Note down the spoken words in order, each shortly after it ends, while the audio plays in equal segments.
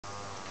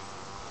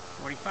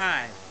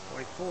45,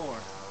 44,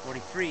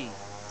 43,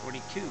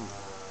 42,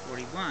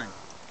 41,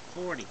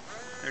 40,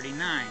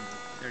 39,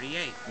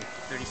 38,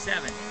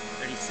 37,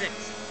 36,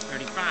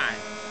 35,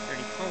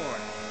 34,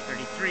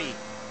 33,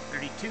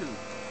 32,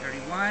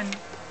 31,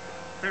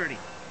 30.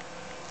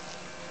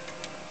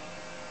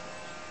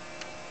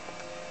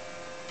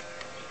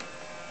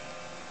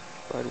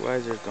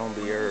 Budweiser's gonna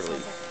be early.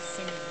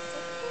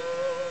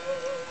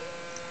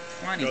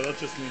 20. No, that's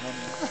just me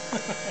humming.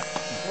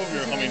 I'm over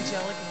here humming.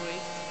 Angelic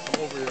voice. I'm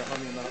over here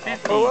humming that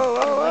 50. Whoa, whoa,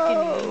 whoa, Like an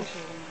whoa. angel,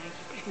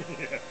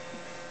 Mike. Yeah.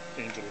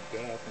 Angel of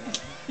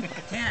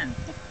death. 10.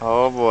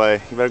 Oh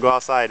boy, you better go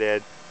outside,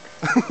 Ed.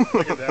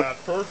 Look at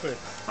that. Perfect.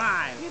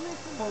 5,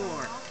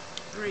 4,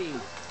 3,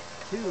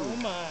 2, Oh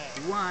my.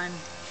 1.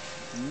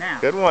 Now.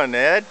 Good one,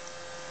 Ed. Oh,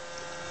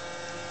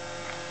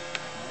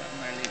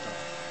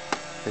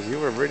 Because you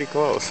were pretty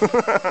close. Oh,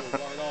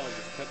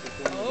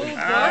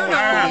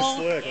 wow.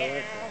 Slick.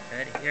 Yeah.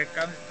 Good. Here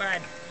comes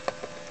Bud.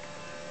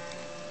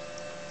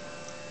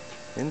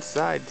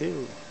 Inside,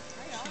 too.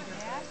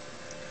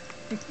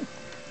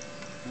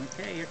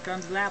 Okay, here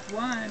comes lap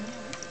 1.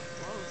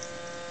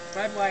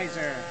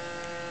 Budweiser.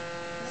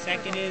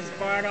 Second is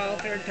Bartle.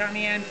 Third,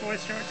 Tommy Ann.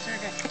 Fourth, Short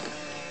Circuit.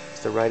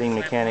 It's the riding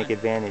mechanic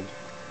advantage.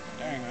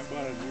 Dang, I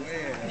bought it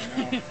way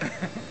ahead now.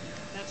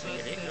 That's what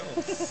it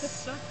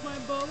Suck my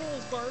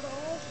bubbles, Bartle.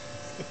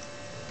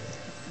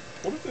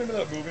 What was the name of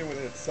that movie when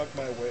it sucked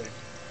my wig?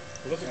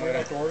 Was that the Great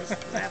Outdoors?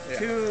 Lap 2,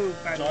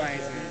 John Budweiser.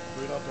 Candy,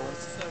 Great Outdoors.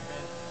 So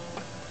good.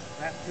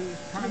 Lap 2,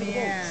 Tommy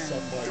Ann.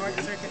 Suck my Short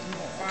wig. Circuit and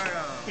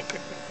Bartle.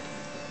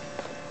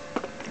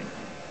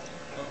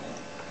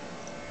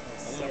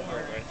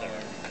 Separate right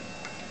there.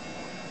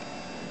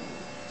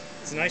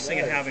 It's a nice thing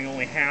of having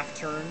only half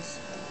turns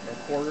or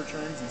quarter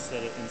turns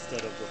instead of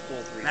the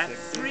full 360. Lap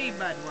 3,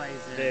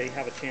 Budweiser. They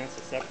have a chance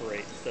to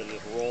separate instead of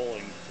just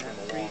rolling Lap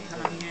from 3, a long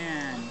Tommy turn.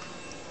 Ann.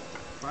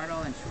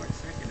 Bartle and Short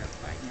Circuit are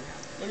fighting it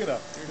out. Look at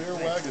that. Beer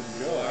wagon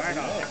go. Right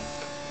on. Nice.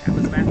 That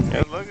was lap 3.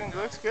 It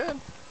looks good.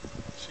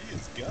 She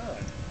is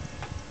gone.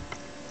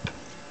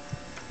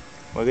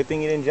 Well, good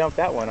thing you didn't jump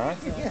that one, huh?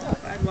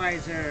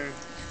 Budweiser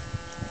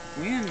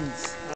wins.